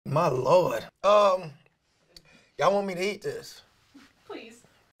My Lord. Y'all want me to eat this? Please.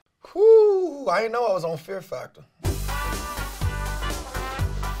 Whew, I didn't know I was on Fear Factor.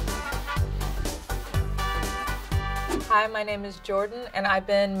 Hi, my name is Jordan, and I've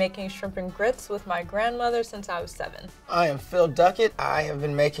been making shrimp and grits with my grandmother since I was 7. I am Phil Duckett. I have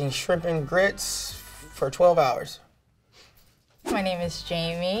been making shrimp and grits for 12 hours. My name is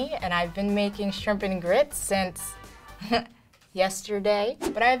Jamie, and I've been making shrimp and grits since yesterday.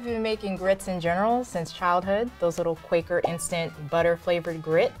 But I've been making grits in general since childhood, those little Quaker instant butter-flavored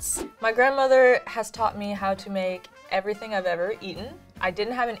grits. My grandmother has taught me how to make everything I've ever eaten. I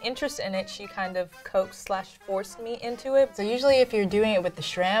didn't have an interest in it. She kind of coaxed/forced me into it. So usually if you're doing it with the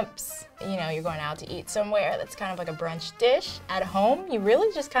shrimps, you know, you're going out to eat somewhere that's kind of like a brunch dish. At home, you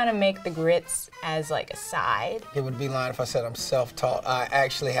really just kind of make the grits as like a side. It would be lying if I said I'm self-taught. I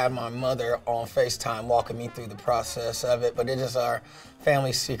actually have my mother on FaceTime walking me through the process of it, but it is our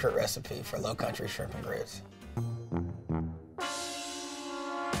family secret recipe for low country shrimp and grits.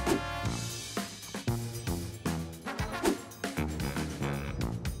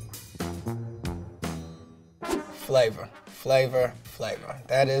 Flavor, flavor, flavor.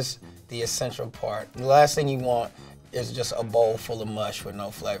 That is the essential part. The last thing you want is just a bowl full of mush with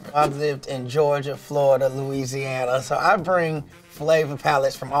no flavor. I've lived in Georgia, Florida, Louisiana, so I bring flavor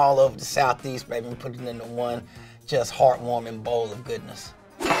palettes from all over the Southeast, baby, and put it into one just heartwarming bowl of goodness.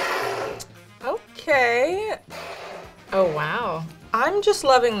 Okay. Oh, wow. I'm just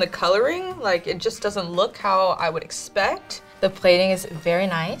loving the coloring. Like, it just doesn't look how I would expect. The plating is very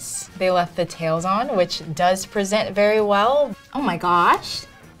nice. They left the tails on, which does present very well. Oh my gosh,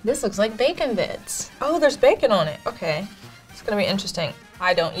 this looks like bacon bits. Oh, there's bacon on it. Okay, it's gonna be interesting.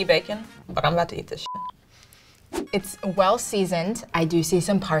 I don't eat bacon, but I'm about to eat this shit. It's well seasoned. I do see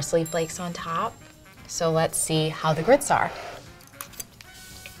some parsley flakes on top. So let's see how the grits are.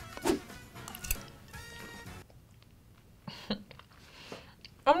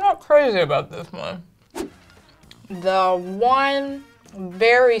 I'm not crazy about this one. The one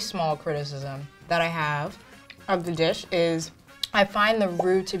very small criticism that I have of the dish is I find the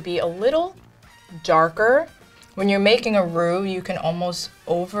roux to be a little darker. When you're making a roux, you can almost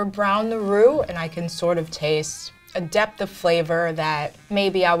over brown the roux, and I can sort of taste a depth of flavor that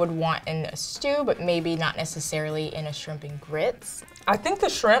maybe I would want in a stew, but maybe not necessarily in a shrimp and grits. I think the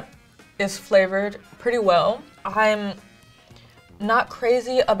shrimp is flavored pretty well. I'm not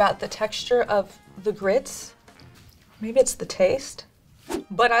crazy about the texture of the grits. Maybe it's the taste,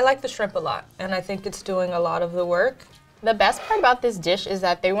 but I like the shrimp a lot, and I think it's doing a lot of the work. The best part about this dish is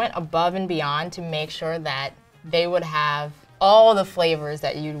that they went above and beyond to make sure that they would have all the flavors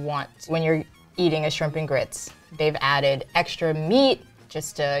that you'd want when you're eating a shrimp and grits. They've added extra meat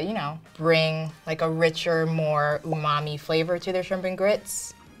just to, you know, bring like a richer, more umami flavor to their shrimp and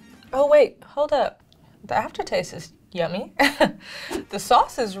grits. Oh wait, hold up. The aftertaste is yummy. The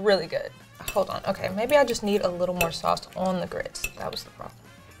sauce is really good. Hold on, okay, maybe I just need a little more sauce on the grits. That was the problem.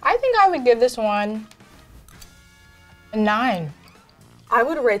 I think I would give this one a 9. I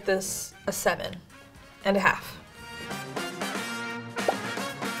would rate this a 7.5.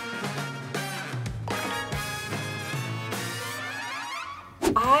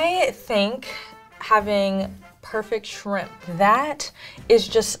 I think having perfect shrimp, that is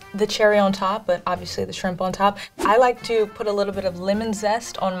just the cherry on top, but obviously the shrimp on top. I like to put a little bit of lemon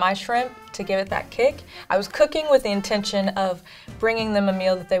zest on my shrimp to give it that kick. I was cooking with the intention of bringing them a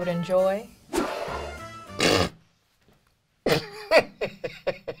meal that they would enjoy.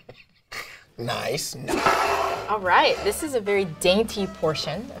 Nice. All right, this is a very dainty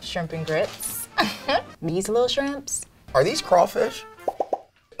portion of shrimp and grits. These little shrimps. Are these crawfish?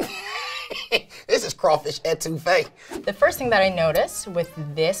 This is crawfish etouffee. The first thing that I notice with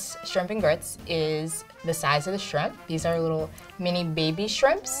this shrimp and grits is the size of the shrimp. These are little mini baby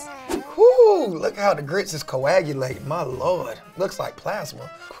shrimps. Whoo, look how the grits is coagulating, my Lord. Looks like plasma.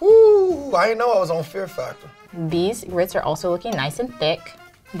 Whoo, I didn't know I was on Fear Factor. These grits are also looking nice and thick.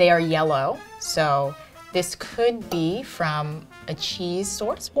 They are yellow, so this could be from a cheese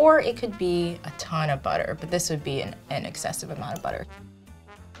source, or it could be a ton of butter, but this would be an excessive amount of butter.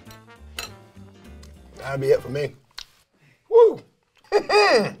 That'd be it for me. Woo!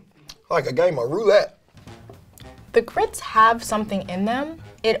 Like a game of roulette. The grits have something in them.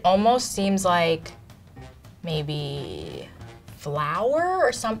 It almost seems like maybe flour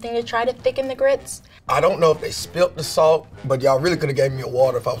or something to try to thicken the grits. I don't know if they spilt the salt, but y'all really could have gave me a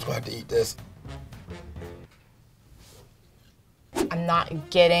water if I was gonna have to eat this. I'm not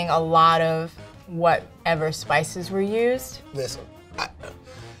getting a lot of whatever spices were used. Listen,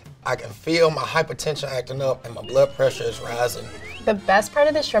 I can feel my hypertension acting up and my blood pressure is rising. The best part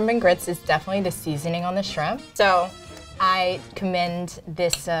of the shrimp and grits is definitely the seasoning on the shrimp. So I commend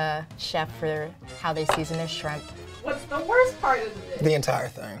this chef for how they season their shrimp. What's the worst part of the dish? The entire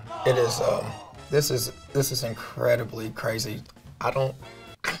thing. It is, this is incredibly crazy. I don't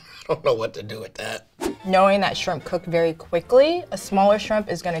know what to do with that. Knowing that shrimp cook very quickly, a smaller shrimp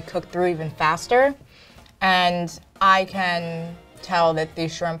is gonna cook through even faster. And I can tell that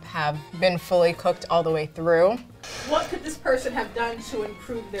these shrimp have been fully cooked all the way through. What could this person have done to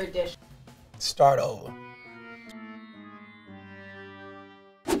improve their dish? Start over.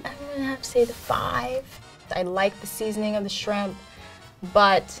 I'm gonna have to say the 5. I like the seasoning of the shrimp,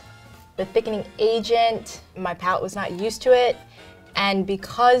 but the thickening agent, my palate was not used to it. And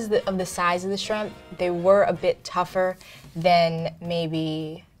because of the size of the shrimp, they were a bit tougher than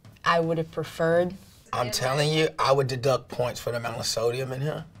maybe I would have preferred. I'm telling you, I would deduct points for the amount of sodium in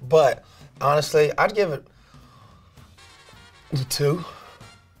here. But honestly, I'd give it a 2.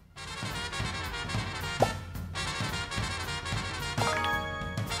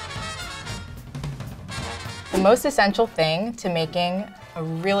 The most essential thing to making a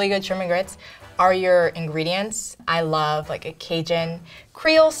really good shrimp and grits are your ingredients. I love like a Cajun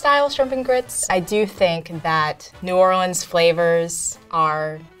Creole style shrimp and grits. I do think that New Orleans flavors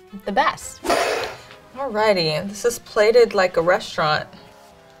are the best. Alrighty, this is plated like a restaurant.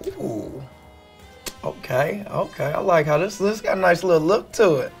 Ooh. Okay. I like how this got a nice little look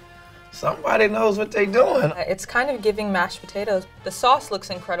to it. Somebody knows what they're doing. It's kind of giving mashed potatoes. The sauce looks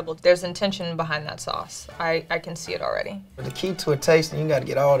incredible. There's intention behind that sauce. I can see it already. But the key to a tasting, you gotta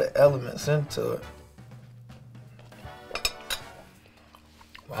get all the elements into it.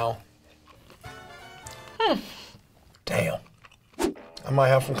 Wow. Damn. I might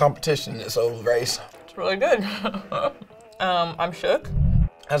have some competition in this old race. It's really good. I'm shook.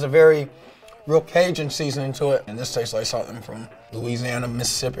 Has a very real Cajun seasoning to it. And this tastes like something from Louisiana,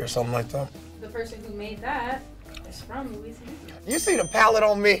 Mississippi, or something like that. The person who made that is from Louisiana. You see the palate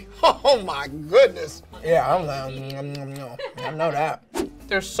on me? Oh my goodness. Yeah, I know that.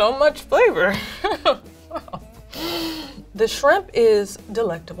 There's so much flavor. Wow. The shrimp is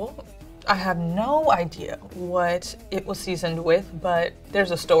delectable. I have no idea what it was seasoned with, but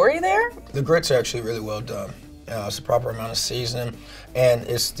there's a story there. The grits are actually really well done. It's the proper amount of seasoning, and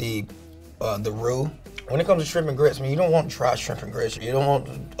it's the roux. When it comes to shrimp and grits, I mean, you don't want dry shrimp and grits. You don't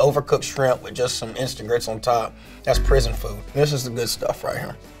want overcooked shrimp with just some instant grits on top. That's prison food. This is the good stuff right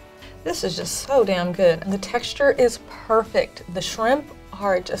here. This is just so damn good. The texture is perfect. The shrimp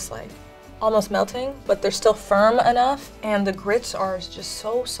are just like almost melting, but they're still firm enough, and the grits are just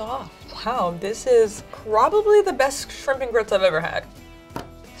so soft. Wow, this is probably the best shrimp and grits I've ever had.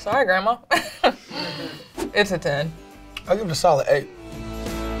 Sorry, Grandma. It's a 10. I'll give it a solid 8.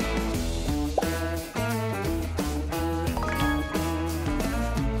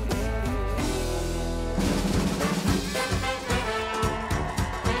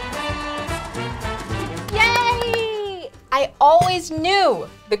 I always knew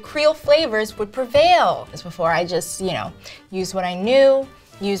the Creole flavors would prevail. This before I just, use what I knew,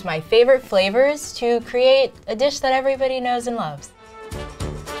 use my favorite flavors to create a dish that everybody knows and loves.